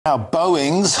Now,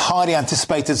 Boeing's highly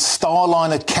anticipated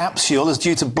Starliner capsule is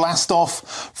due to blast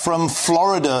off from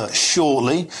Florida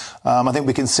shortly. I think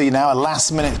we can see now a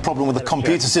last-minute problem with the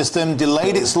computer system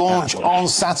delayed its launch on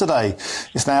Saturday.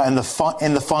 It's now in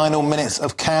the final minutes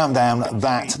of countdown,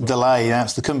 that delay. Now,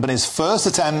 it's the company's first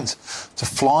attempt to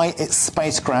fly its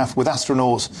spacecraft with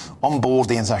astronauts on board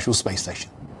the International Space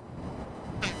Station.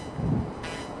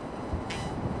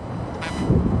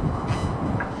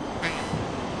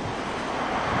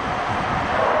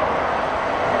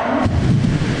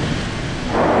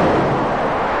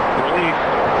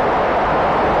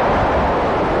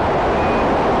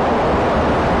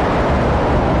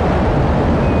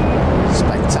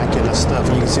 Stuff,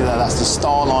 and you can see that's the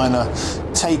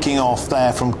Starliner taking off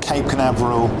there from Cape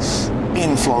Canaveral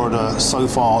in Florida. So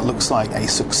far, it looks like a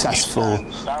successful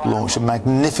launch. A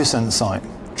magnificent sight,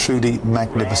 truly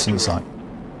magnificent sight.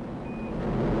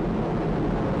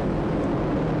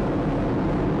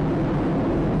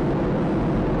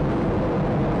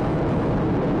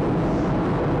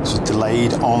 This was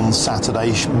delayed on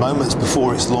Saturday. Moments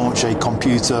before its launch, a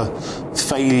computer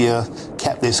failure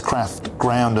kept this craft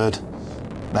grounded.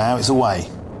 Now it's away.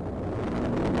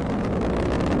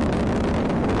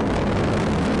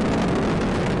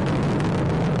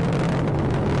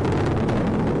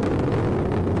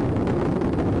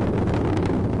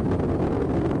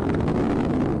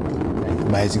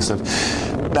 Amazing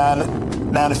stuff.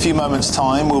 Now in a few moments'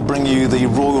 time, we'll bring you the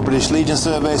Royal British Legion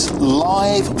Service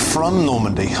live from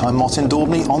Normandy. I'm Martin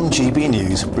Daubney on GB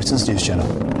News, Britain's news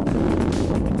channel.